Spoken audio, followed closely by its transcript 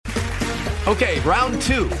Okay, round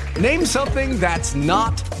two. Name something that's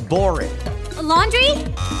not boring. A laundry?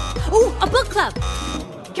 Ooh, a book club.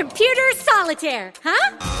 Computer solitaire,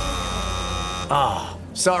 huh? Ah, oh,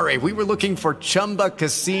 sorry, we were looking for Chumba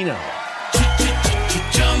Casino.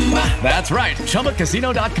 That's right,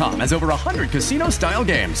 ChumbaCasino.com has over 100 casino-style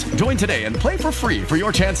games. Join today and play for free for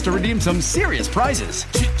your chance to redeem some serious prizes.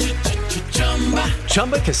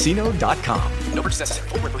 ChumbaCasino.com. No purchase necessary.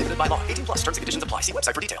 Void where prohibited by law. 18+ terms and conditions apply. See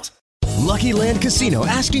website for details. Lucky Land Casino,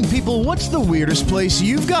 asking people, what's the weirdest place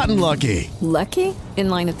you've gotten lucky? Lucky? In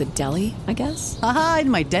line at the deli, I guess? Aha, in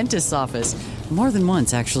my dentist's office. More than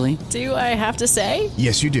once, actually. Do I have to say?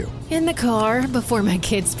 Yes, you do. In the car before my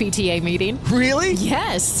kids' PTA meeting. Really?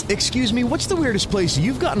 Yes. Excuse me, what's the weirdest place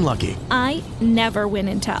you've gotten lucky? I never win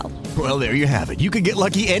and tell. Well, there you have it. You can get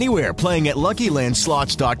lucky anywhere, playing at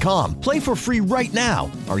LuckyLandSlots.com. Play for free right now.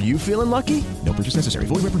 Are you feeling lucky? No purchase necessary.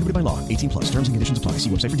 Void where prohibited by law. 18+. Terms and conditions apply. See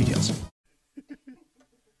website for details.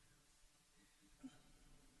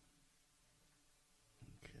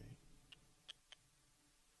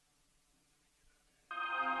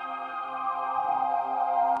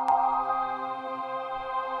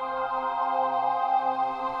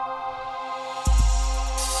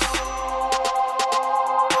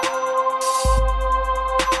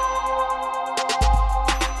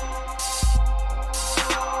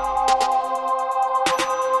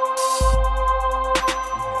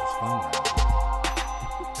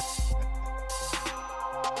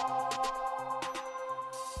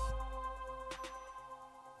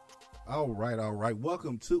 All right.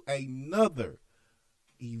 Welcome to another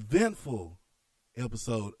eventful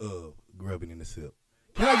episode of Grubbing in the Sip.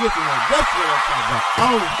 Can I get some more? That's what I'm talking about.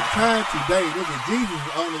 On time today. Look at Jesus.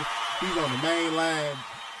 He's on the main line,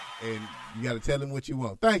 and you got to tell him what you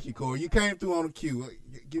want. Thank you, Corey. You came through on the cue.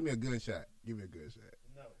 Give me a gunshot.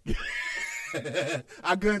 No.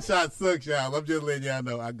 Our gunshot sucks, y'all. I'm just letting y'all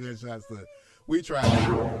know our gunshot sucks. We tried.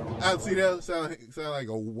 I see that sound like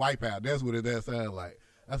a wipeout. That's what it does sound like.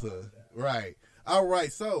 Right. All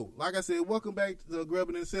right. So, like I said, welcome back to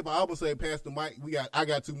Grubbing in the Sip. I almost say pass the mic. I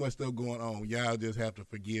got too much stuff going on. Y'all just have to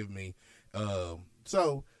forgive me.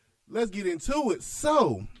 So let's get into it.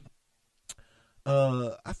 So,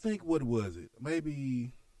 I think, what was it?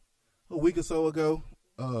 Maybe a week or so ago,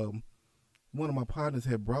 one of my partners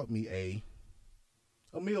had brought me a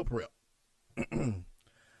meal prep.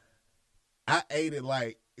 I ate it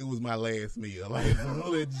like it was my last meal. Like,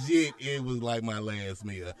 legit, it was like my last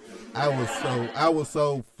meal. I was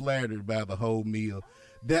so flattered by the whole meal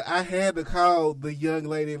that I had to call the young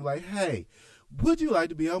lady and be like, hey, would you like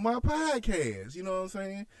to be on my podcast? You know what I'm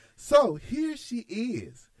saying? So here she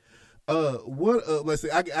is. Let's say,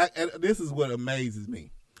 this is what amazes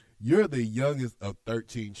me. You're the youngest of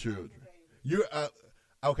 13 children. You're,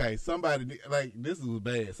 okay, somebody, like, this was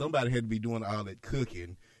bad. Somebody had to be doing all that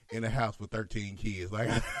cooking in a house with 13 kids. Like,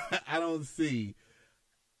 I don't see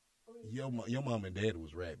your mom and dad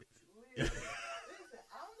was rabbits. Listen,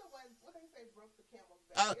 I don't know what they say broke the camel's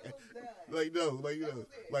back. It was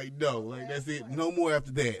done. Like, that's it. No more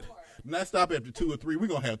after that. Not stop after 2 or 3. We're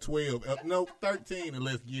going to have 12. No, 13, and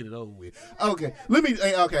let's get it over with. Okay,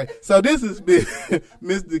 so this is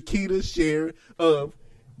Miss Nikita Sherry of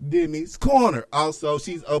Demi's Corner. Also,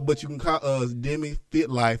 she's but you can call us Demi Fit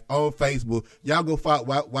Life on Facebook. Y'all go follow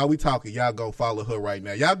while we talking. Y'all go follow her right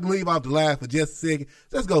now. Y'all can leave off the line for just a second.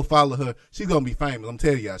 Just go follow her. She's gonna be famous. I'm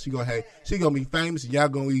telling y'all, she gonna be famous, and y'all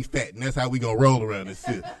gonna be fat, and that's how we gonna roll around this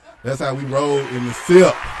sip. That's how we roll in the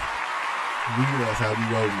sip. That's how we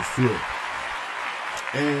roll in the sip.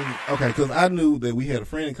 And okay, because I knew that we had a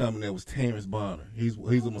friend coming that was Terrence Bonner. I used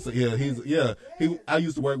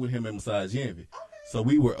to work with him at Massage Envy. So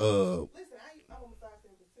we were, Listen, I'm a massage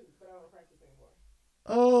therapist too, but I don't practice anymore.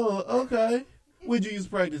 Oh, okay. Where'd you used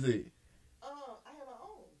to practice at? I have my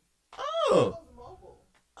own. Oh. It was mobile.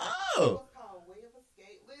 Oh. It was called Way of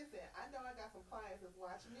Escape. Listen, I know I got some clients that's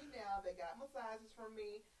watching me now. They got massages from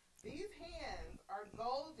me. These hands are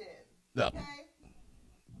golden. Okay?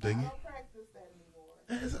 I don't practice that anymore.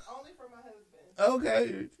 It's only for my husband.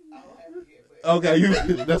 Okay. I don't have to get it.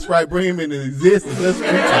 Okay, that's right. Bring him into existence. That's what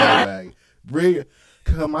I'm talking about. Bring it.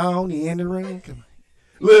 Come on in the ring. Come on.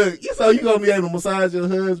 Look, so you gonna be able to massage your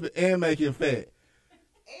husband and make him fat.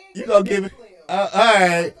 You gonna give it? All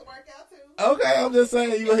right. Okay, I'm just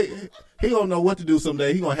saying he gonna know what to do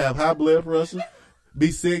someday. He gonna have high blood pressure, be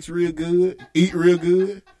sex real good, eat real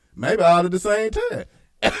good, maybe all at the same time.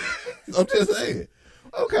 I'm just saying.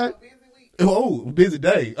 Okay. Oh, busy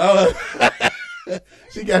day.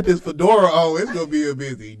 She got this fedora on. It's gonna be a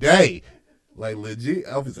busy day. Like legit,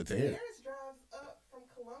 Officer Terry.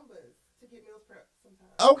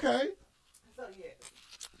 Okay. So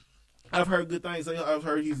yeah. I've heard good things. I've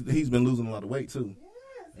heard he's been losing a lot of weight too.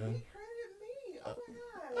 Yes, he credited me. Oh my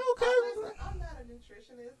God. Okay. I'm not a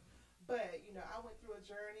nutritionist, but I went through a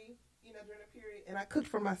journey, during a period, and I cooked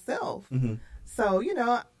for myself. Mm-hmm. So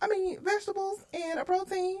vegetables and a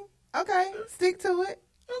protein. Okay, stick to it.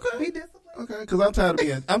 Okay. Be disciplined. Okay, because I'm tired of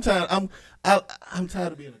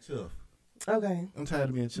being a chef. Okay. I'm tired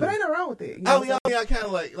of being a chef. But ain't nothing wrong with it. I kind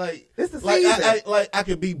of like it's the like season. I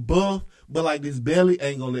could be buff, but like this belly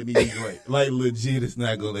ain't gonna let me be great. Like legit, it's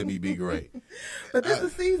not gonna let me be great. But this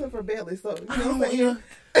is the season for belly, so what I'm saying.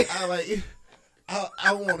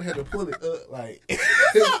 I want to have to pull it up. Like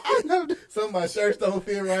some of my shirts don't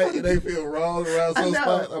feel right, and they feel wrong around some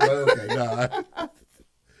spots. I'm like, okay, nah.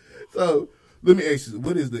 So let me ask you,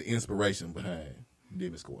 what is the inspiration behind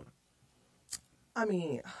Debbie's Corner? I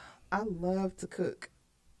mean, I love to cook.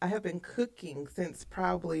 I have been cooking since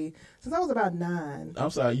I was about 9. I'm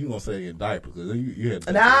sorry, you gonna say in diapers because you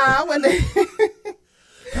had. Nah, I wasn't.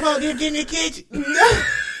 Come on, get in the kitchen.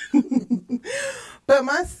 But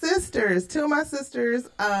my sisters, 2 of my sisters,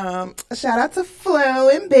 shout out to Flo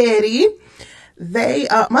and Betty. They,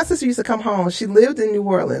 my sister used to come home. She lived in New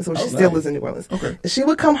Orleans, or she still lives in New Orleans. Okay. She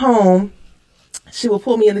would come home. She would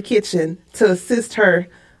pull me in the kitchen to assist her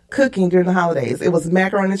cooking during the holidays. It was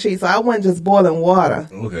macaroni and cheese, so I wasn't just boiling water.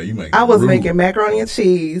 Okay, you make. I was making macaroni and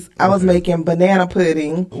cheese. I was making banana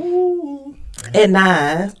pudding. Ooh. At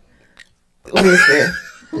 9. Listen.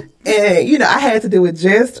 And I had to do it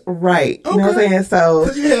just right. You know what I'm saying? So,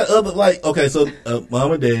 because you had other so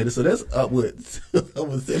mom and dad, so that's upwards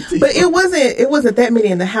over 17. But it wasn't that many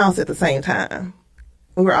in the house at the same time.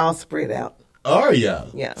 We were all spread out. Are y'all?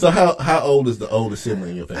 Yeah. So how old is the oldest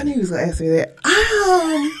sibling in your family? I knew you was gonna ask me that.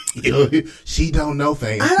 She don't know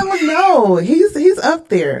things. I don't know. He's up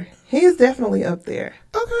there. He's definitely up there.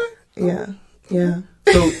 Okay. Yeah.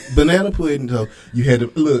 So banana pudding. So you had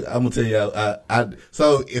to look. I'm gonna tell y'all.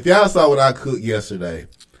 So if y'all saw what I cooked yesterday,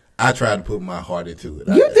 I tried to put my heart into it.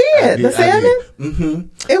 You did the salmon.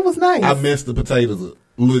 Mm-hmm. It was nice. I messed the potatoes up.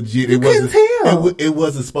 Legit. You couldn't tell. It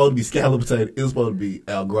wasn't supposed to be scalloped potato. It was supposed to be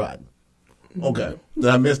al gratin. Okay. So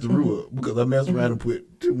I messed the roux up because I messed around and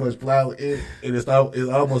put too much flour in it, and it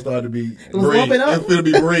almost started to be bread. It's going to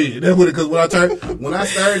be bread. That's what it, because when I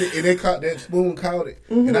stirred it, and it caught that spoon caught it,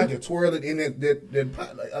 and I could twirl it in that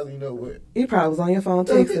pot. Like, I don't know what. You probably was on your phone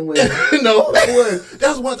texting with it. No, I was.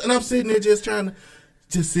 That's one, and I'm sitting there just trying to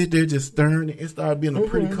just sit there, just stirring it. It started being a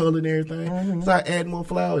pretty color and everything. So I add more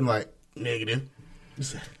flour and like negative.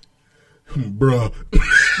 Bruh.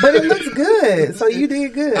 But it looks good. So you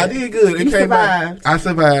did good. I did good. It you came survived. Out. I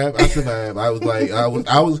survived. I was like,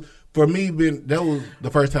 I was for me. That was the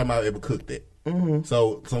first time I ever cooked it. Mm-hmm.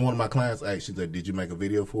 So one of my clients asked, she said, "Did you make a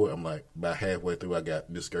video for it?" I'm like, about halfway through, I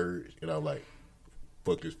got discouraged, and I was like,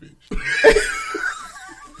 "Fuck this bitch."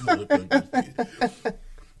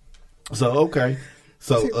 So okay,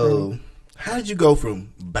 so how did you go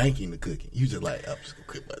from banking to cooking? You just like, I'm just gonna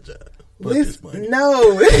quit my job.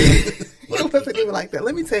 No, it wasn't even like that.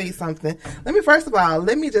 Let me tell you something. First of all,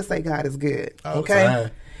 let me just say God is good. Okay,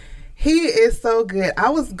 fine. He is so good.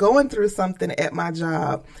 I was going through something at my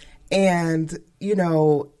job, and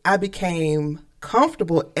I became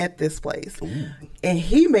comfortable at this place. Ooh. And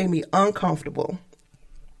he made me uncomfortable.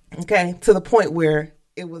 Okay, to the point where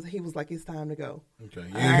he was like, it's time to go. Okay,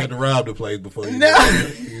 you ain't had to rob the place before you. No.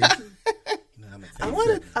 I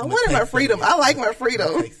wanted my freedom. I like my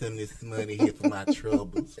freedom. Take some of this money here for my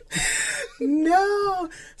troubles. No.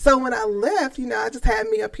 So when I left, I just had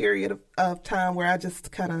me a period of time where I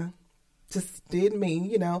just kind of just did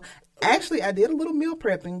me, Actually, I did a little meal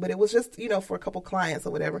prepping, but it was just, for a couple clients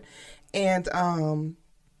or whatever. And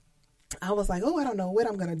I was like, I don't know what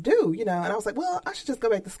I'm going to do, And I was like, well, I should just go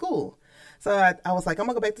back to school. So I was like, I'm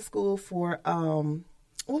going to go back to school for,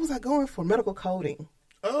 what was I going for? Medical coding.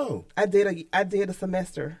 Oh, I did a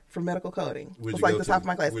semester for medical coding. It was like the top of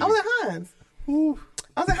my class. I was at Hines. I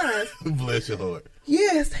was at Hines. Bless your heart.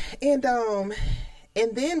 Yes, and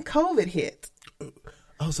then COVID hit.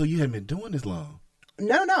 Oh, so you hadn't been doing this long?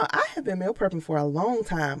 No. I have been meal prepping for a long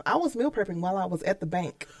time. I was meal prepping while I was at the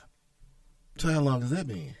bank. So how long has that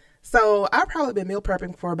been? So I've probably been meal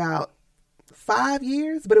prepping for about 5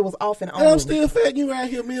 years, but it was off and on. And I'm still fat. You right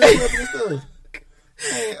here meal prepping and stuff.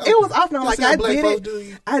 Man, it was off and on. Like I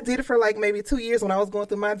did it for like maybe 2 years when I was going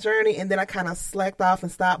through my journey, and then I kind of slacked off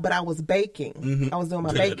and stopped. But I was baking. Mm-hmm. I was doing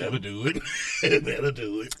my baking. That'll do it. That'll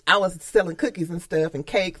do it. I was selling cookies and stuff and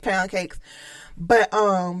cakes, pound cakes. But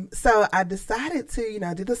so I decided to,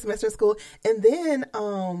 I did the semester in school, and then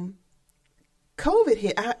COVID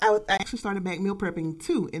hit. I actually started back meal prepping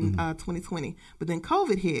too in 2020, but then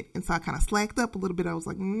COVID hit, and so I kind of slacked up a little bit. I was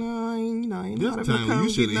like, no, ain't this time you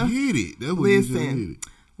should have hit it. That's what you should have hit it.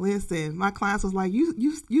 Listen, my clients was like,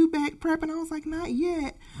 you back prepping? I was like, not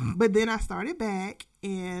yet. But then I started back,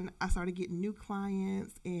 and I started getting new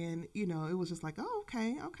clients, and it was just like, oh,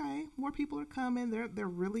 okay, more people are coming. They're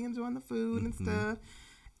really enjoying the food and stuff,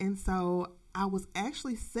 and so I was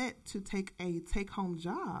actually set to take a take-home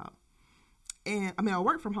job. And I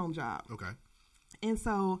work from home job. Okay. And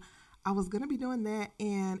so I was going to be doing that,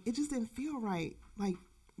 and it just didn't feel right. Like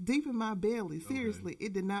deep in my belly, seriously,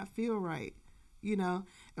 it did not feel right, And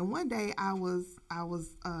one day I was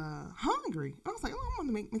hungry. I was like, oh,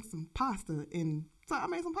 I'm going to make some pasta. And so I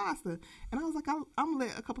made some pasta. And I was like, I'm going to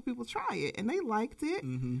let a couple people try it. And they liked it.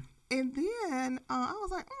 Mm-hmm. And then I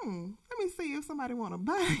was like, let me see if somebody want to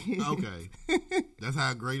buy it. Okay. That's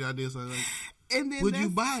how a great idea sounds like. And then would you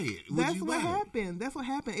buy it? That's what happened. That's what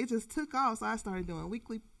happened. It just took off. So I started doing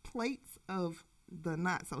weekly plates of the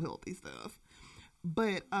not so healthy stuff.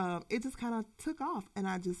 But it just kind of took off. And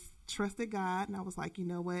I just trusted God. And I was like, you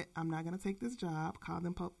know what? I'm not going to take this job. Called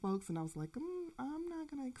them folks. And I was like, I'm not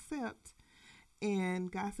going to accept. And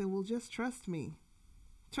God said, well, just trust me.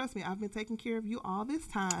 Trust me. I've been taking care of you all this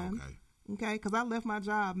time. Okay? Because I left my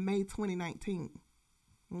job May 2019.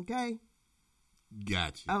 Okay?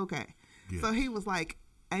 Gotcha. Okay. Yes. So he was like,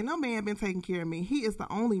 ain't no man been taking care of me. He is the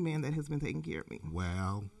only man that has been taking care of me.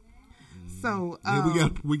 Wow. So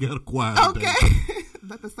we got a quiet. Okay.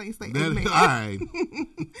 Let the saints say amen. All right.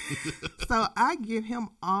 So I give him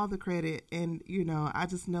all the credit, and I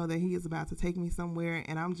just know that he is about to take me somewhere,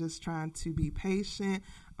 and I'm just trying to be patient.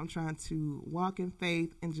 I'm trying to walk in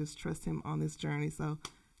faith and just trust him on this journey. So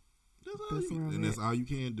that's all you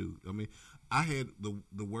can do. I had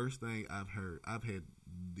the worst thing I've heard. I've had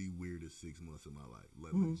the weirdest 6 months of my life,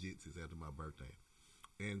 legit since after my birthday.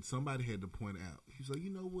 And somebody had to point out, he's like, you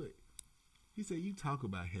know what? He said, you talk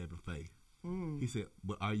about having faith. He said,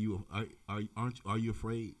 but are you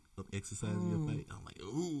afraid of exercising your faith? I'm like,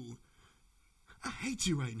 ooh, I hate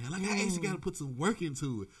you right now. Like I actually got to put some work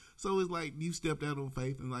into it. So it's like you stepped out on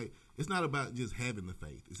faith, and like it's not about just having the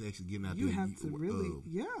faith. It's actually getting out there. You have to really,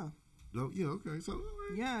 yeah. Oh, yeah, okay. So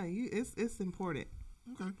yeah, it's important.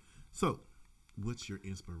 Okay. So what's your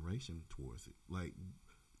inspiration towards it? Like,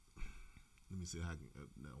 let me see how I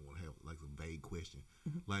don't want to have like a vague question.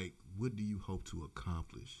 Like, what do you hope to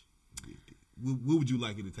accomplish? Where would you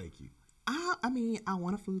like it to take you? I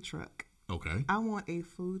want a food truck. Okay. I want a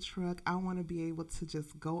food truck. I want to be able to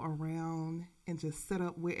just go around and just set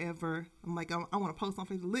up wherever. I'm like, I want to post on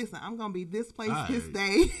Facebook. Listen, I'm going to be this place this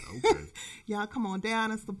day. Okay. Y'all come on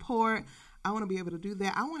down and support. I want to be able to do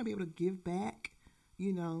that. I want to be able to give back,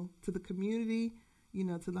 to the community,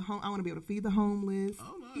 to the home. I want to be able to feed the homeless,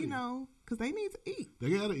 because they need to eat.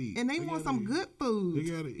 They got to eat. And they want some good food. They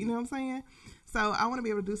got to eat. You know what I'm saying? So I want to be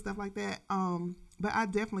able to do stuff like that. But I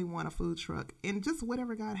definitely want a food truck. And just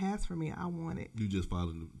whatever God has for me, I want it. You just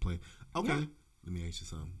follow the plan. Okay. Yeah. Let me ask you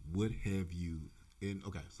something. What have you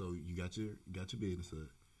so you got your business up.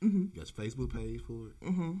 You got your Facebook page for it.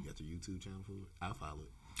 You got your YouTube channel for it. I'll follow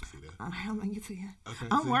it. See that? I have my YouTube. Okay.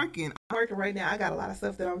 I'm working right now. I got a lot of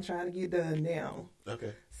stuff that I'm trying to get done now.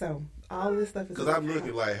 Okay. So all this stuff is because I'm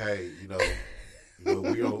looking like, hey,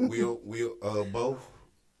 we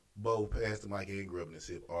both Pastor Mike and Grubbin and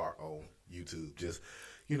Sip are on YouTube. Just,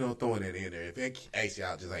 throwing that in there. If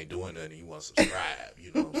y'all just ain't doing nothing, you want to subscribe,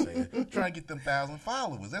 you know what I'm saying? Try to get them 1,000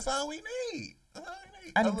 followers. That's all we need.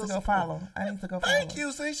 I need to go follow. Thank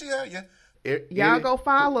you. See, she out. Yeah. Y'all go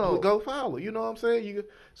follow. Go follow. You know what I'm saying? As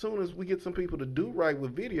soon as we get some people to do right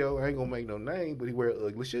with video, I ain't going to make no name, but he wear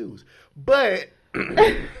ugly shoes. But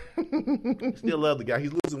still love the guy.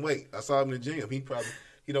 He's losing weight. I saw him in the gym.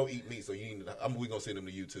 He don't eat meat, so we're going to send him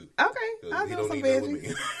to YouTube. Okay. I'll do some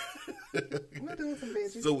veggies. I'm doing some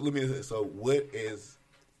veggies. So let me say, what as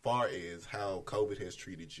far as how COVID has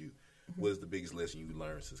treated you, what is the biggest lesson you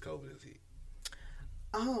learned since COVID has hit?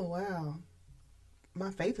 Oh, wow.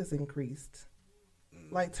 My faith has increased.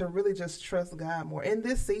 Like to really just trust God more. In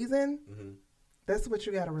this season, that's what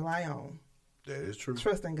you got to rely on. That is true.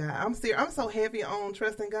 Trusting God. I'm so heavy on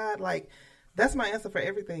trusting God. Like that's my answer for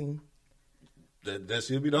everything. That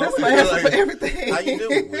should be the That's my answer for everything. How you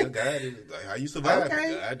do? Well, God is how you survive.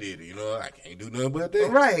 Okay. I did it. I can't do nothing but that.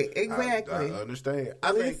 Right. Exactly. I understand.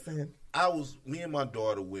 Me and my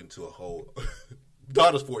daughter went to a whole.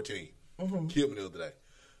 Daughter's 14. Killed me the other day.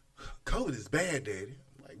 COVID is bad, Daddy.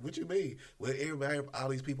 I'm like, what you mean? Well, all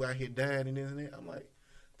these people out here dying and this and that. I'm like,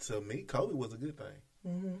 to me, COVID was a good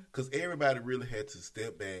thing. Because everybody really had to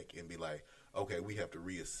step back and be like, okay, we have to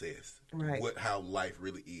reassess how life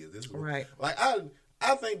really is. This is right. Like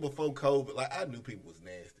I think before COVID, like I knew people was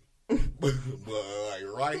nasty, but like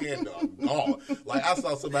right hand gone. Like I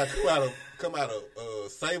saw somebody come out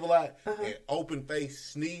of Save-A-Lot and open face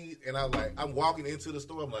sneeze, and I was like, I'm walking into the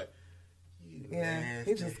store, I'm like,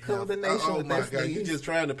 he just covered the nation with that sneeze. You're just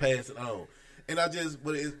trying to pass it on, and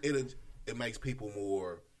but it makes people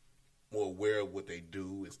more aware of what they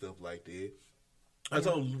do and stuff like that. I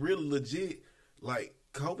told really legit, like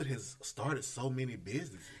COVID has started so many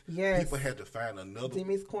businesses. Yes, people had to find another.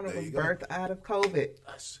 Jimmy's Corner was birthed out of COVID.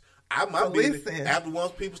 Listen, after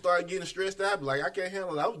once people started getting stressed out, I'd be like, I can't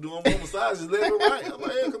handle it. I was doing more massages left and right. I'm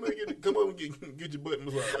like, hey, come on, get your butt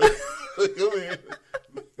massaged. Come here.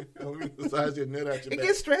 Massage your nut out your back. It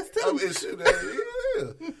gets stressed too.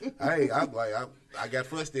 I got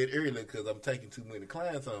frustrated earlier because I'm taking too many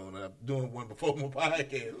clients on, and I'm doing one before my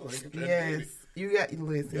podcast. Yes, you got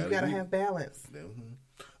to have balance. Mm-hmm.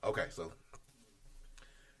 Okay, so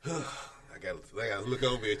I gotta look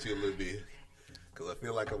over at you a little bit because I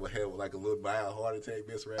feel like I'm gonna have like a little mild heart attack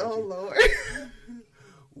this round. Oh Lord!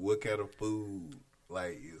 What kind of food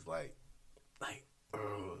is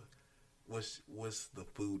what's the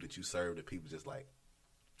food that you serve that people just like?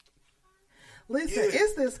 Listen,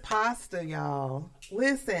 it's this pasta, y'all.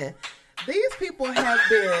 Listen, these people have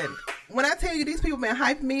been, when I tell you these people been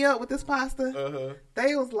hyping me up with this pasta,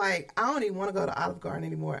 they was like, I don't even want to go to Olive Garden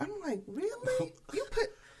anymore. I'm like, really? You put...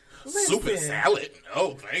 Soup and salad?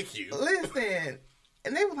 Oh, thank you. Listen.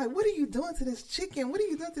 And they were like, what are you doing to this chicken? What are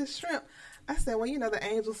you doing to this shrimp? I said, well, the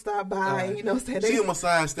angels stopped by, She a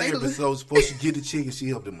massage therapist, so before she get the chicken, she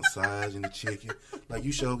helped the massage in the chicken. Like,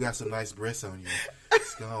 you sure got some nice breasts on you.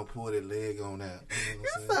 Just go on, pull that leg on out. You know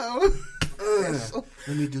what I'm saying?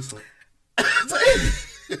 Let me do some.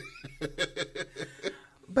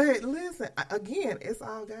 But listen, again, it's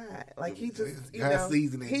all God. Like he just,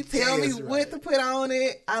 seasoning. He tell me what to put on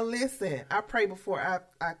it. I listen. I pray before I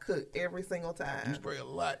cook every single time. You pray a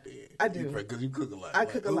lot, then. I do because you cook a lot. I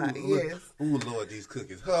cook a lot. Yes. Ooh, Lord, these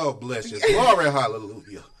cookies. Oh, bless you. Glory,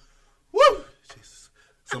 hallelujah. Woo. Jesus.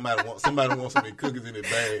 Somebody wants some of these cookies in their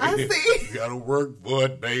bag. I see. You gotta work,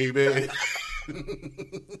 but baby.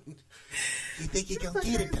 You think you gonna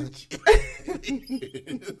get it, don't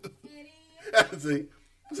you?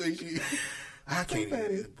 See, I can't eat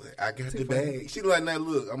it, but I got the bag. She like, now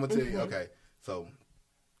look, I'm gonna tell you. Okay, so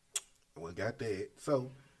we got that. So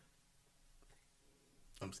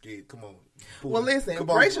I'm scared. Come on. Well, listen,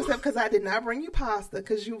 brace yourself because I did not bring you pasta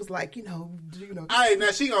because you was like, All right,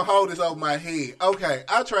 now she gonna hold this over my head. Okay,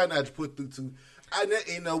 I try not to put through too.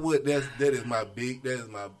 You know what? That is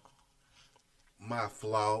my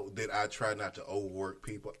flaw that I try not to overwork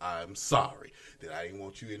people. I'm sorry that I didn't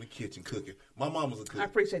want you in the kitchen cooking. My mom was a cook. I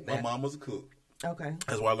appreciate that. My mom was a cook. Okay.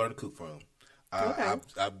 That's where I learned to cook from. Okay.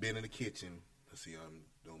 I've been in the kitchen. Let's see, I'm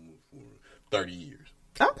doing for 30 years.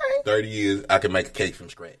 Okay. 30 years, I can make a cake from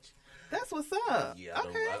scratch. That's what's up. Yeah,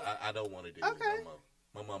 I don't want to do it. Okay.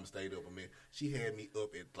 My mom stayed up. She had me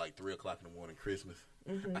up at like 3 o'clock in the morning Christmas.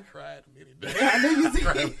 Mm-hmm. I cried many days. I know you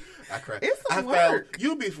did. I cried. It's some work.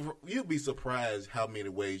 You'll be surprised how many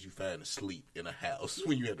ways you find to sleep in a house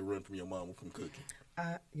when you had to run from your mama from cooking.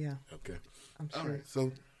 Yeah. Okay. I'm sure. All right.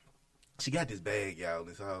 So she got this bag, y'all.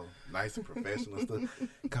 It's all nice and professional and stuff.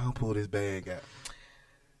 Go on, pull this bag out.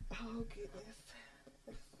 Oh goodness.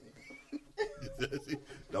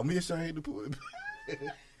 Don't be ashamed to pull it.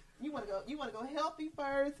 You want to go healthy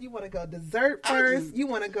first. You want to go dessert first. You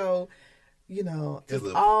want to go, just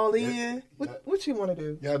all in. What you want to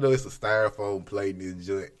do? Y'all know it's a styrofoam plate in this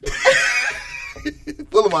joint.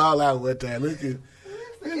 Pull them all out one time. Look at it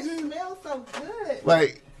smells so good.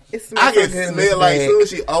 Like it smells I can so good smell like as soon as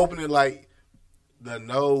she opened it, like the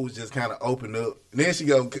nose just kind of opened up. And then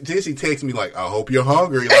she texts me like, "I hope you're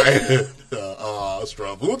hungry." Like,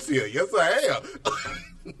 Stravuzia, yes I am.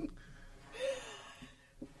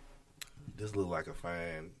 This look like a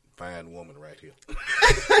fine woman right here.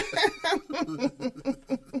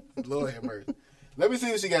 Lord have mercy. Let me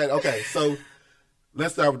see what she got. Okay, so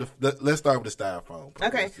let's start with the styrofoam.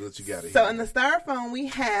 Okay, that's what you got. So in the styrofoam we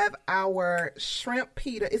have our shrimp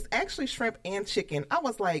pita. It's actually shrimp and chicken. I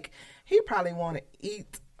was like, he probably want to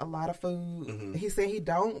eat a lot of food. Mm-hmm. He said he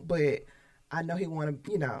don't, but I know he want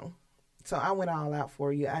to. So I went all out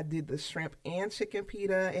for you. I did the shrimp and chicken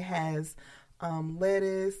pita. It has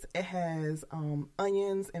lettuce. It has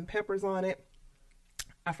onions and peppers on it.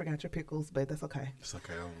 I forgot your pickles, but that's okay. It's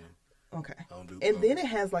okay. Okay. And then it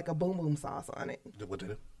has like a boom boom sauce on it. What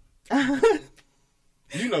did it?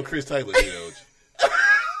 You know Chris Taylor, don't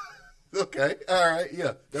you? Okay. All right.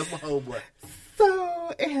 Yeah. That's my homeboy.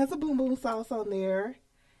 So it has a boom boom sauce on there.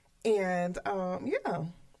 And yeah.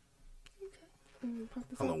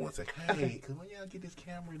 Hold on one second. Hey, cause when y'all get this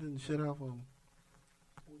camera and shut off on.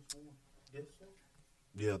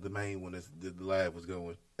 Yeah, the main one the live was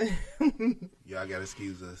going. Y'all gotta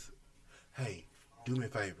excuse us. Hey, do me a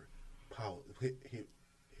favor. Pause.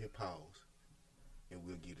 Hit pause, and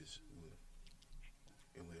we'll get it.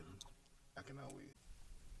 I can always.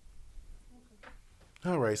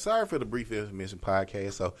 All right. Sorry for the brief intermission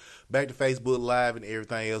podcast. So back to Facebook Live and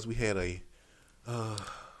everything else. We had a.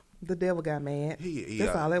 The devil got mad.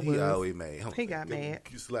 That's all it was. He always mad. He got mad.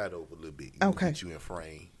 You slide over a little bit. Okay. Get you in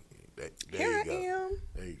frame. Here I am.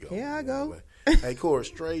 There you go. Here I go. Hey, Cora,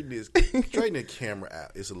 straighten the camera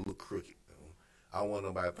out. It's a little crooked. I don't want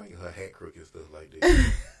nobody thinking her hat crooked and stuff like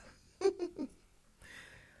that.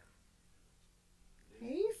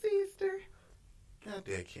 Hey, sister. God,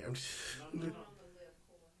 that camera.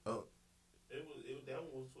 Oh. That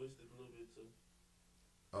one was twisted a little bit too.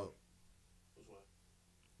 Oh. Which one?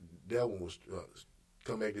 That one was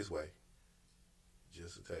come back this way.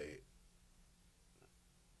 Just a tad.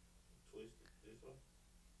 Twisted this way.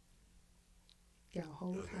 Y'all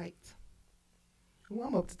hold tight. Ooh,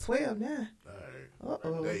 I'm up to 12 now. All right.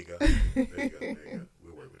 Uh-oh. There you go.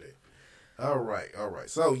 We'll work with that. All right.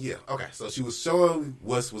 So, yeah. Okay. So she was showing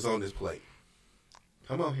what was on this plate.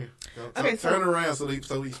 Come on here. Turn around so these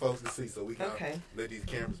folks can see so we can let these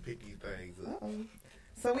cameras pick these things up. Uh-oh.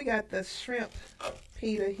 So we got the shrimp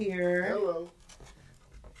pita here. Hello.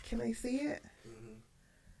 Can they see it?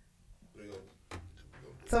 Mm-hmm.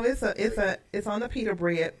 So it's on the pita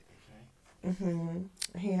bread. Mm-hmm.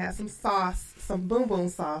 He has some sauce, some boom boom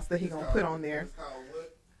sauce that he gonna put on there. It's called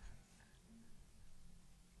what?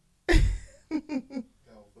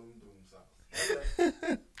 Called boom boom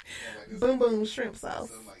sauce. Boom boom shrimp sauce.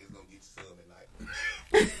 Something like it's gonna get you some at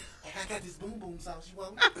night. I got this boom boom sauce. You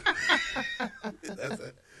want?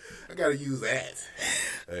 I gotta use that.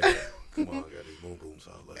 Hey, come on, I got this boom boom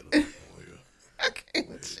sauce later. Oh, yeah. Okay,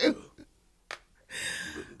 with you.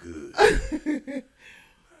 You looking good.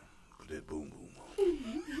 Put that boom boom on.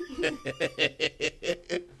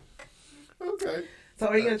 Okay. So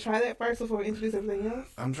are you gonna try that first before we introduce everything else?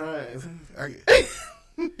 I'm trying.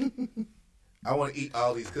 I want to eat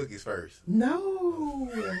all these cookies first. No.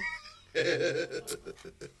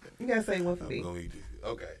 You gotta say one for me. I'm gonna eat this.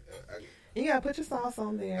 Okay. You gotta put your sauce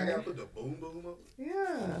on there. I gotta put the boom boom on.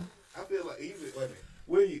 Yeah. I feel like even wait a minute.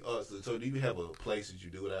 Where you? So do you have a place that you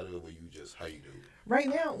do it out of, where you just how you do it? Right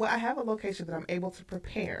now, well, I have a location that I'm able to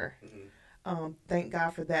prepare. Mm-hmm. Thank God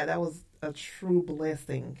for that. That was a true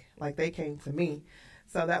blessing. Like they came to me.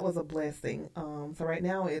 So that was a blessing. So right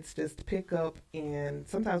now it's just pick up and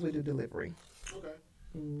sometimes we do delivery. Okay.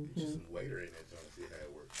 Mm-hmm. Just some waiter in there trying to see how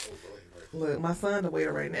it works. Oh, go ahead. Look, my son the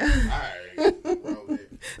waiter right now. All right.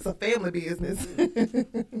 It's a family business. Train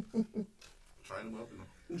him up.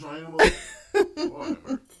 Train him up. Where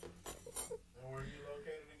are you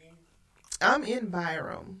located again? I'm in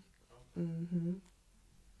Byram. Mm-hmm.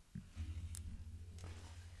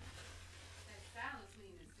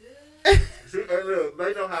 Look,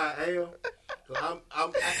 they know how I am. So I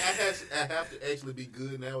have to actually be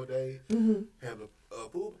good nowadays. Mm-hmm. Have a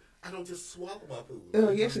poop. I don't just swallow my food.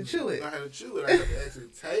 Oh, you actually chew it. I have to chew it. I have to actually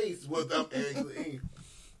taste what I'm actually eating.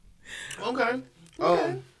 Okay.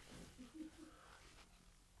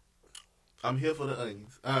 I'm here for the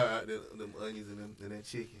onions. Them onions and that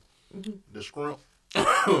chicken. Mm-hmm. The shrimp.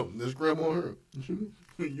 The shrimp on her.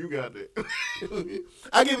 You got that.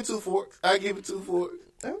 I give it 2 forks. Okay. Give it 2 forks.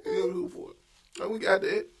 So we got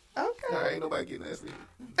that. Okay. Ain't nobody getting that sleep.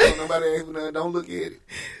 Don't nobody ask me nothing. Don't look at it.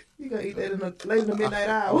 You gonna eat that late in the midnight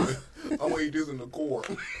hour. I'm gonna eat this in the core.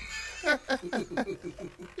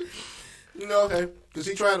 You know, okay. Because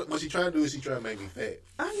what she trying to do is she trying to make me fat.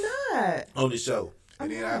 I'm not. On the show.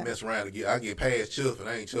 And then I mess around and I get past chuff and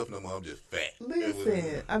I ain't chuff no more. I'm just fat.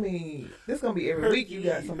 Listen, I mean, this gonna be every week you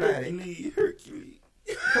got somebody. Hercules.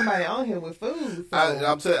 Somebody on here with food.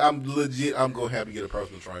 So. I'm legit. I'm gonna have to get a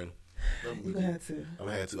personal trainer. You gonna have to. I'm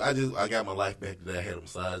gonna have to. I got my life back today. I had a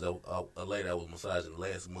massage. A lady I was massaging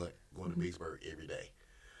last month, going to Vicksburg every day.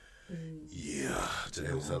 Yeah,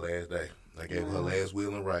 today was her last day. I gave her last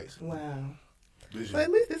wheel and rice. Wow. But at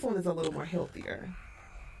least this one is a little more healthier.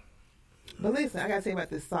 But listen, I gotta tell you about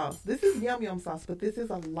this sauce. This is Yum Yum sauce, but this is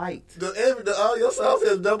a light. All your sauce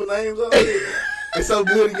has double names on it. It's so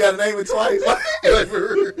good you gotta name it twice.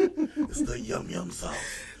 It's the Yum Yum sauce.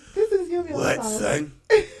 This is Yum Yum sauce. What, son?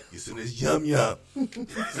 You said it's Yum Yum.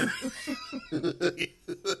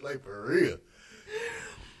 Like for real.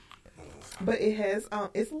 But it has,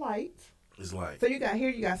 it's light. It's light. So you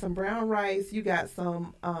got some brown rice, you got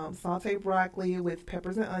some sauteed broccoli with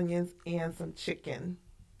peppers and onions, and some chicken.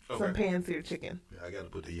 some pan-seared chicken. Yeah, I got to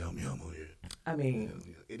put the yum on here. I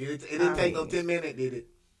mean, it didn't take no 10 minutes, did it?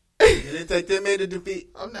 It didn't take 10 minutes to fit.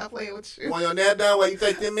 I'm not playing with you. When you're that down, why you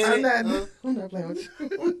take 10 minutes? I'm not playing with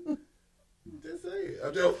you. Just say it.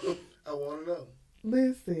 I want to know.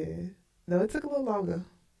 Listen, no, it took a little longer.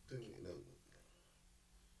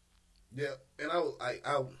 Yeah, and I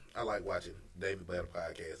like watching David Blatter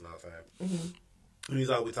podcast and all the time. Mm-hmm. He's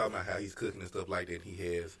always talking about how he's cooking and stuff like that. He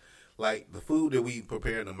has, like, the food that we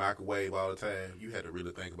prepare in the microwave all the time, you have to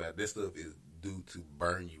really think about it. This stuff is due to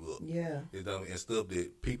burn you up. Yeah. And stuff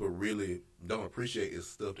that people really don't appreciate is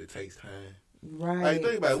stuff that takes time. Right. Like,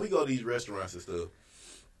 think about it. We go to these restaurants and stuff,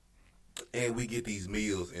 and we get these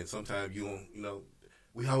meals, and sometimes you don't, you know,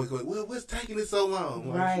 we always go, well, what's taking it so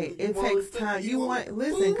long? Right. It takes time. You want,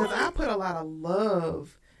 listen, because I put a lot of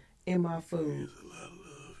love in my food. There's a lot of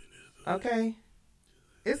love in this. Okay?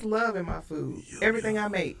 It's love in my food. Everything I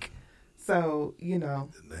make. So, you know.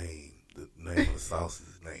 The name of the sauce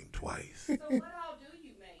is named twice. So what all do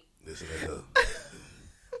you make? Listen to her.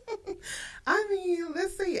 I mean,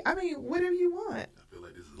 let's see. I mean, whatever you want. I feel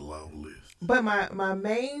like this is a long list. But my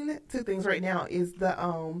main two things right now is the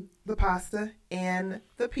pasta and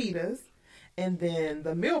the pitas, and then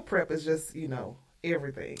the meal prep is just, you know,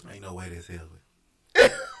 everything. Ain't no way that's healthy. I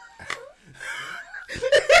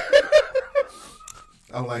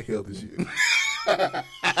don't like healthy shit. That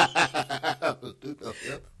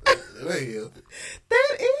ain't healthy.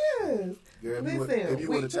 That is. Girl, Listen, if you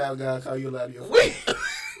want a child, God call you a lot of your food.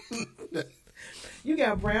 You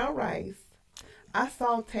got brown rice. I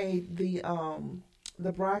sauteed the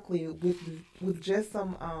broccoli with just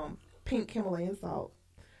some pink Himalayan salt,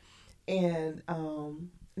 and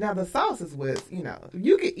now the sauce is with, you know,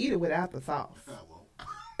 you can eat it without the sauce. I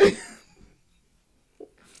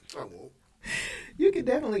won't. You can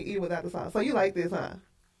definitely eat it without the sauce. So you like this, huh?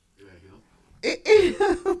 It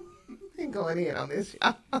ain't going in on this,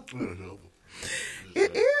 y'all.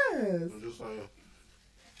 It is. I'm just saying.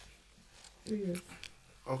 It is.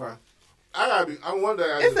 Okay. I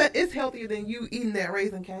wonder. It's healthier than you eating that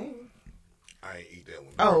Raisin Cane. I ain't eat that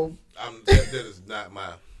one. Oh.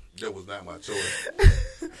 That was not my choice.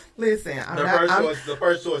 Listen, the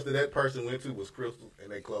first choice that person went to was Crystal,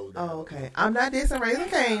 and they closed down. Oh, okay. I'm not dissing Raisin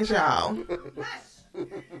Canes, y'all.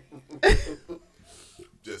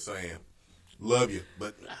 Just saying. Love you,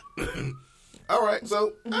 but all right.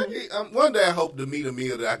 So one day I hope to meet a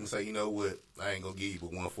meal that I can say, you know what, I ain't gonna give you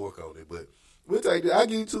but one fork on it, but we'll take that. I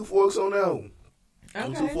give you 2 forks on that one.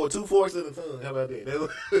 Okay. 2 forks in the tongue. How about that?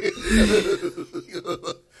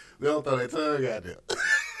 They don't throw that tongue out there.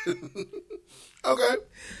 Okay.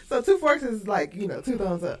 So 2 forks is like, you know, 2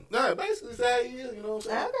 thumbs up. No, basically it's how you is, you know what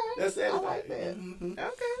I'm saying? Okay. That's it. I like that. Mm-hmm.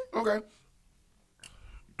 Okay.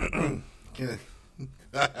 Yeah.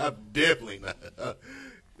 I'm definitely not.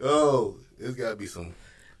 Oh, there's got to be some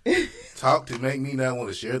talk to make me not want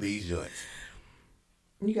to share these joints.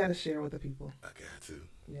 You got to share with the people. I got to.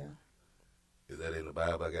 Yeah. Is that in the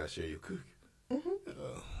Bible? I got to share your cookie.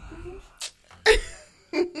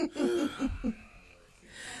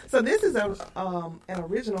 So this is an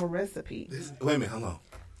original recipe. Wait a minute, hold on.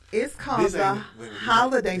 It's called the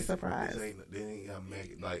Holiday Surprise. They ain't got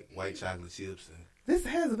like white chocolate chips. This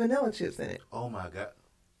has vanilla chips in it. Oh my God.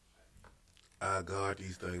 I guard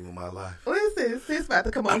these things with my life. Listen, sis about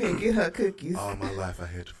to come on here and get her cookies. All my life I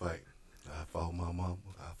had to fight. I fought my mama.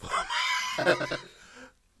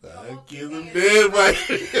 I give them dead right.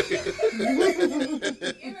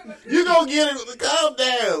 You gonna get it. Calm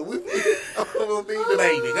down. I'm gonna feed you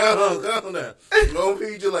later. Calm down. I'm gonna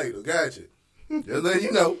feed you later. Gotcha. Just let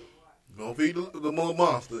you know. I'm gonna feed the more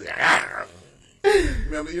monster.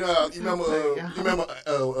 Remember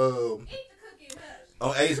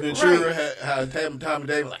on Ace Ventura, right. How Tommy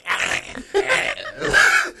Davis like,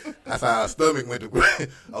 that's how our stomach went to.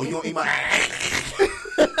 Oh, you don't eat my.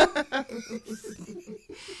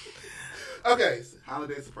 Okay,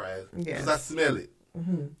 holiday surprise. Because I smell it.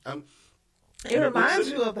 Mm-hmm. It reminds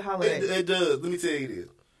you of the holiday. It does. Let me tell you this.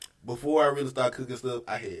 Before I really started cooking stuff,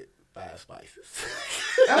 I had 5 spices.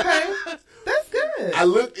 Okay, that's good. I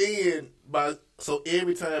looked in so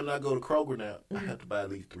every time I go to Kroger now, I have to buy at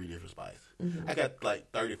least 3 different spices. Mm-hmm. I got like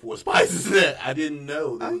 34 spices in there. I didn't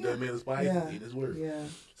know there was that many spices in this word. Yeah.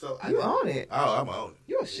 So you own it. Oh, I'm on it.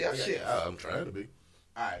 You're a chef. I'm trying to be.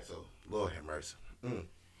 All right, so Lord have mercy.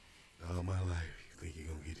 All my life, you think you're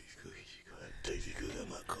going to get these cookies. You're going to taste it good on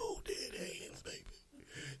my cold dead hands, baby.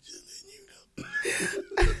 Just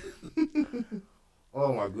letting you know.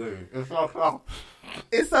 Oh my goodness. It's so soft.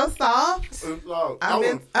 It's so soft? It's soft.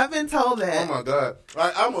 I've been told that. Oh my God.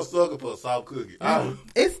 I'm a sucker for a soft cookie.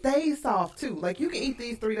 It stays soft too. Like you can eat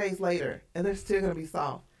these 3 days later and they're still going to be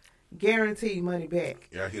soft. guaranteed money back.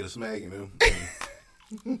 Y'all hear the smacking them?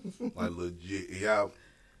 Like legit. Y'all,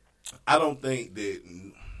 I don't think that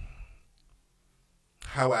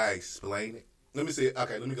how I explain it. Let me say,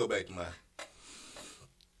 okay, let me go back to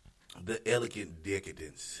the elegant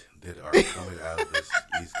decadence that are coming out of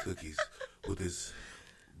these cookies with this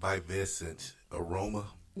vivescent aroma.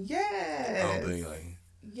 Yes. I don't think like.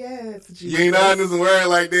 Yes, Jesus. You ain't know some words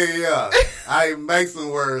like that, yeah. I make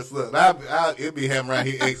some words up. It be happening right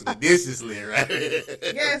here expeditiously, right?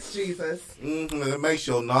 Yes, Jesus. Mm-hmm. It makes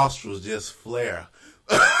your nostrils just flare.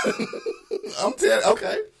 I'm telling.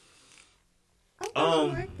 Okay. I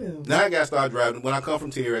like them. Now I gotta start driving. When I come from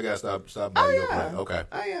Terry, I gotta stop by your place. Okay.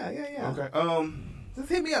 Oh yeah. Okay. Just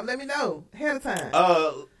hit me up. Let me know ahead of time.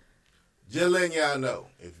 Just letting y'all know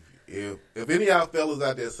if any of y'all fellas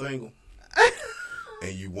out there single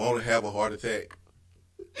and you want to have a heart attack,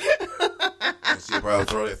 and she'll probably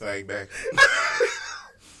throw that thing back.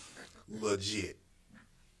 Legit.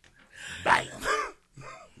 Bam.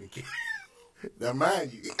 Now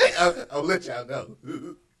mind you, I'll let y'all know.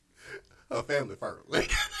 Her family first.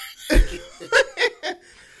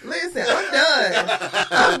 Listen, I'm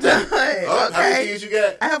done. Okay. How many kids you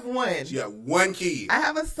got? I have one. She got one kid. I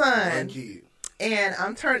have a son. One kid. And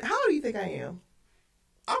I'm turning. How old do you think I am?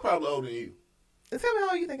 I'm probably older than you. Tell me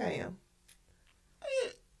how old you think I am.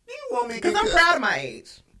 You want me? Because I'm proud of my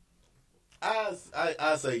age.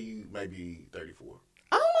 I say you maybe 34.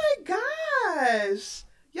 Oh my gosh!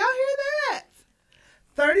 Y'all hear that?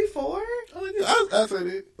 34? I said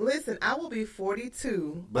it. Listen, I will be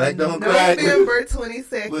 42. But don't cry. November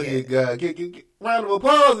 22nd. Look at God. Get round of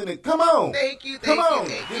applause in it. Come on. Thank you. Come on.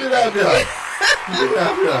 Get it out there. Get it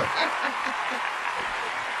out there.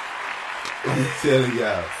 I'm telling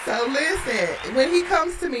y'all. So listen, when he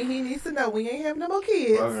comes to me, he needs to know we ain't having no more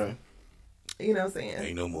kids. Okay. You know what I'm saying?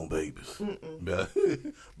 Ain't no more babies.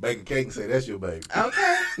 Bake a cake and say that's your baby.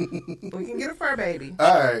 Okay. We can get a fur baby.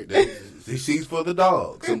 All right. She's for the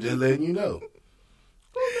dogs. I'm just letting you know.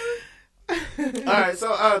 All right.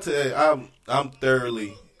 So I'll tell you, I'm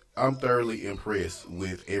thoroughly impressed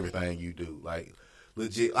with everything you do. Like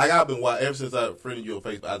legit. Like I've been watching ever since I friended you on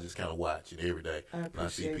Facebook. I just kind of watch it every day. I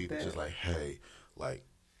see people just like, hey, like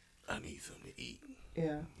I need something to eat.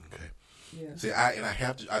 Yeah. Okay. Yeah. See,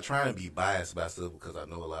 I try and be biased about stuff because I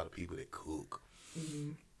know a lot of people that cook,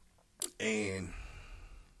 and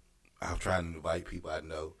I'm trying to invite people I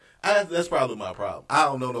know. That's probably my problem. I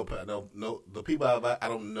don't know no the people I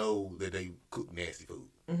don't know that they cook nasty food,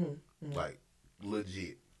 like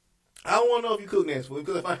legit. I don't want to know if you cook nasty food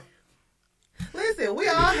because if I listen, we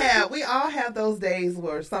all have those days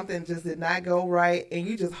where something just did not go right, and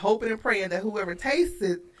you just hoping and praying that whoever tastes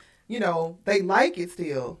it, you know, they like it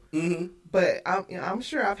still. But I'm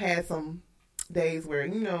sure I've had some days where,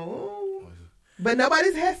 you know, but they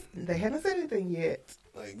haven't said anything yet.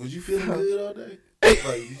 Like, was you feeling good all day?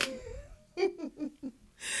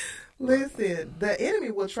 Listen, the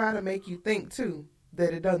enemy will try to make you think too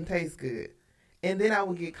that it doesn't taste good. And then I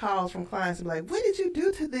would get calls from clients and be like, what did you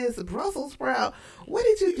do to this Brussels sprout? What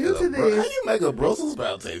did you do to this? How you make a Brussels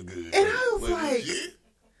sprout taste good? And I was like,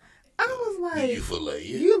 do you fillet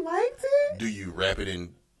it? You liked it? Do you wrap it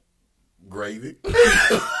in gravy?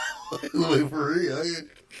 Like, for real,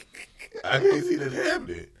 I can't see that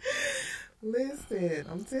happening. Listen,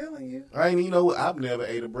 I'm telling you. You know what? I've never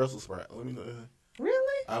ate a Brussels sprout. Let me know.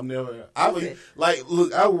 Really? I was like,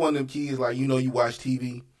 look, I was one of them kids, like, you know, you watch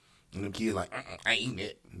TV, and them kids like, I ain't eating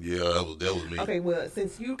it. Yeah, that was me. Okay, well,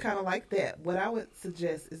 since you kind of like that, what I would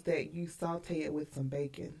suggest is that you saute it with some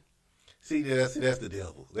bacon. See, that's the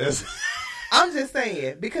devil. I'm just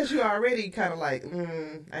saying, because you're already kind of like,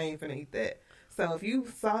 I ain't finna eat that. So if you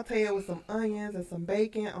saute it with some onions and some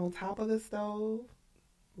bacon on top of the stove,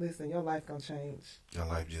 listen, your life gonna change. Your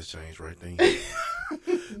life just changed right then.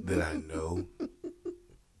 That I know.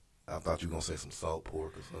 I thought you were gonna say some salt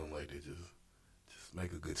pork or something like that. Just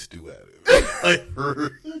make a good stew out of it. Like,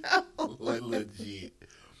 for real. Like legit.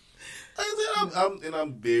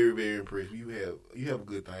 I'm very, very impressed. You have a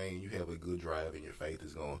good thing. You have a good drive, and your faith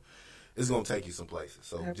is gonna take you some places.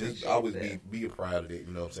 So just always be proud of it.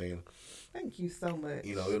 You know what I'm saying? Thank you so much.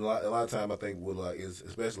 You know, a lot of time I think with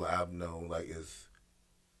especially I've known is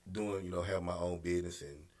doing, you know, having my own business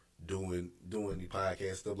and doing the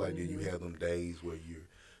podcast stuff like that. You have them days where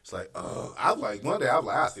it's like, I was like, one day I was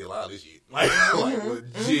like, I sell all this shit. Like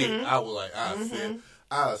legit. I was like,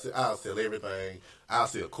 I'll sell everything. I'll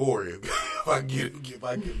sell Corey if I get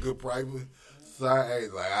a good price. Sorry,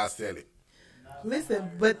 like I'll sell it. Listen,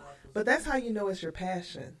 but that's how you know it's your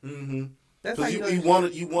passion. Mm-hmm. That's how you want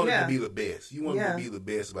it to be the best. You want it to be the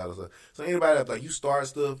best about it. So anybody that's like, you start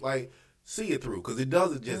stuff like see it through because it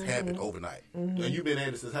doesn't just happen overnight. And you've been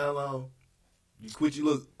at it since how long? You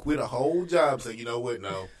quit a whole job. Say, you know what?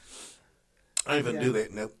 No, I ain't finna do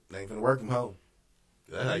that. Nope, I ain't finna work from home.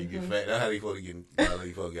 That's how you get fat. That's how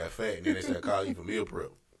these folks got fat, and then they start calling you for meal prep.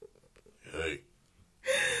 Hey,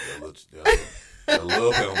 got a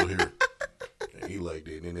love handle here. And he like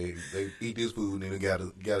that. And then they eat this food, and then they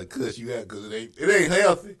gotta cuss you out because it ain't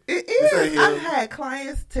healthy. It is. I've had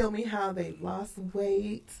clients tell me how they've lost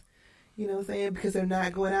weight. You know what I'm saying? Because they're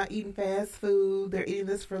not going out eating fast food. They're eating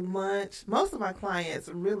this for lunch. Most of my clients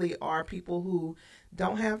really are people who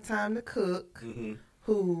don't have time to cook,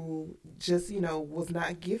 who just, was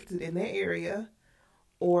not gifted in their area,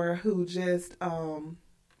 or who just, just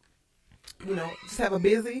have a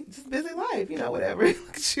busy life, whatever.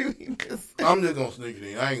 Look at you. I'm just gonna sneak it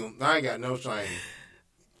in. I ain't got no shame.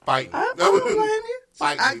 Fighting. I don't blame you.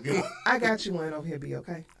 Fighting. I got you one over here, B,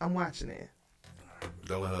 okay? I'm watching it.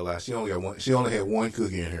 Don't let her lie. She only had one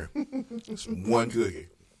cookie in here. It's one cookie.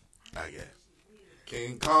 I got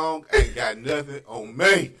King Kong ain't got nothing on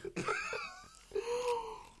me.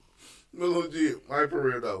 But legit, like for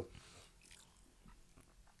real though.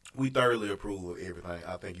 We thoroughly approve of everything.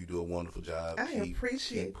 I think you do a wonderful job. I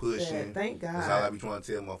appreciate keep pushing. That. Thank God. That's all I be trying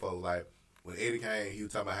to tell motherfuckers. Like when Eddie came, he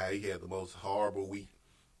was talking about how he had the most horrible week.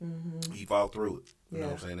 He fought through it. You know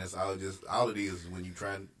what I'm saying? That's all it is when you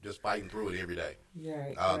trying just fighting through it every day.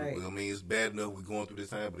 Right. I mean, it's bad enough we're going through this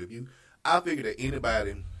time, but I figure that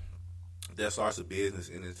anybody that starts a business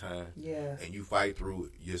in this time, and you fight through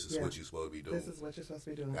it, this is what you're supposed to be doing. This is what you're supposed to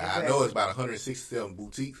be doing. I know it's about 167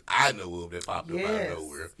 boutiques I know of that popped up out of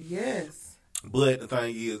nowhere. Yes. But the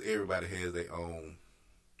thing is, everybody has their own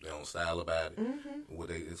style about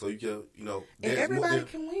it. So you just, and everybody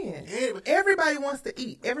can win. Everybody wants to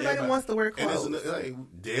eat. Everybody wants to wear clothes.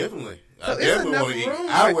 Definitely. So I definitely want to eat.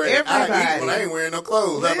 I eat when I ain't wearing no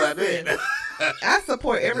clothes. How about that? I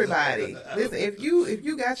support everybody. Listen, if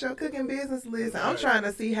you got your cooking business, listen, I'm trying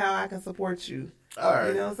to see how I can support you. All right.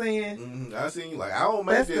 You know what I'm saying? I seen you like, I don't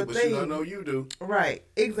make that, but I know you do. Right.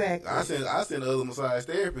 Exactly. I send other massage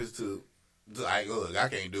therapists to like, look, I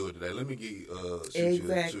can't do it today. Let me shoot you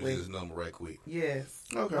this number right quick. Yes.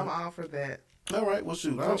 Okay. I'm all for that. All right. Well,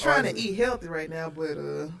 shoot. I'm trying to eat healthy right now, but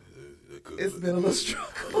it's been a little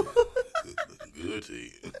struggle. Good to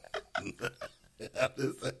you.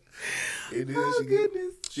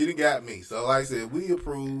 Goodness. She done got me. So, like I said, we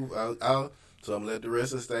approve. So I'm going to let the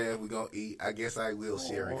rest of the staff, we're going to eat. I guess I will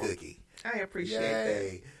share a cookie. I appreciate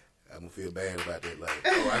that. I'm going to feel bad about that later.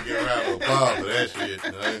 I get around with applause for that shit.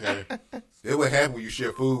 Okay. That's what happens when you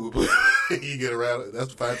share food. You get around. That's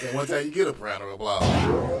the first time. One time you get a round of applause.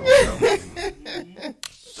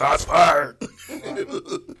 Shots fired.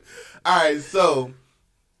 All right, so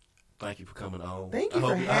thank you for coming on. Thank you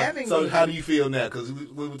for having me. So how do you feel now? Because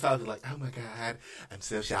we were talking like, oh my God, I'm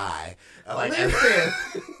so shy. Listen,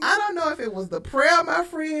 I don't know if it was the prayer my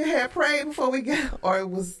friend had prayed before we got, or it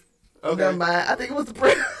was never mind. I think it was the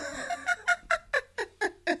prayer.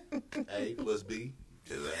 A plus B.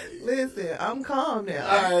 Listen, I'm calm now.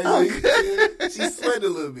 All right, she's sweating a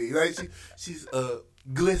little bit. Like she's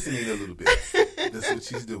glistening a little bit. That's what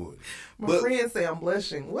she's doing. My friends say I'm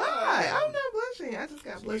blushing. Why? I'm not blushing. I just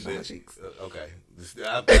got blush on my cheeks. Okay.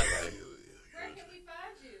 Where can we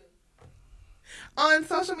find you? On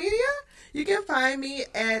social media, you can find me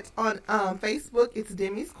on Facebook. It's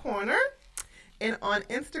Demi's Corner, and on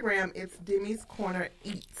Instagram, it's Demi's Corner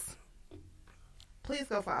Eats. Please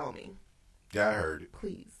go follow me. Yeah, I heard it.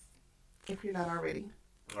 Please, if you're not already.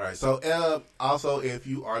 All right. So, also, if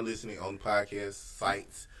you are listening on podcast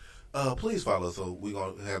sites, please follow us. So, we're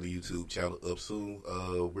going to have the YouTube channel up soon.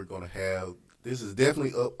 We're going to have, this is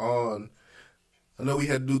definitely up on, I know we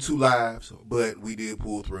had to do 2 lives, but we did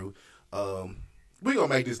pull through. We're going to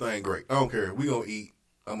make this thing great. I don't care. We're going to eat.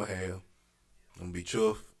 I'm going to be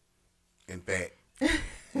chuffed and fat.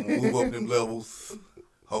 I'm going to move up them levels.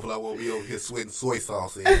 Hopefully I won't be over here sweating soy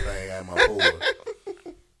sauce and everything out of my bowl.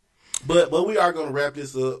 But we are going to wrap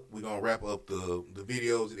this up. We're going to wrap up the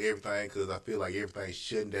videos and everything because I feel like everything's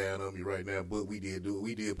shutting down on me right now. But we did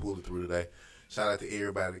pull it through today. Shout out to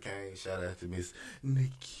everybody that came. Shout out to Miss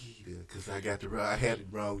Nikita because I had the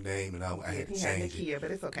wrong name and I had to change Nikita, it.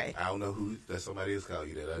 But it's okay. I don't know who that somebody else called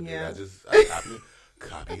you that. Yeah. I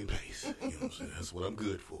copy and paste. You know what I'm saying? That's what I'm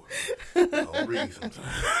good for. I don't read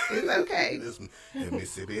sometimes. It's okay. That's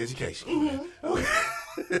Mississippi education.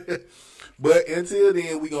 Okay. But until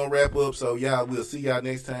then, we're going to wrap up. So, y'all, we'll see y'all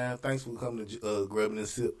next time. Thanks for coming to Grubbing and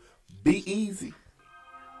Sip. Be easy.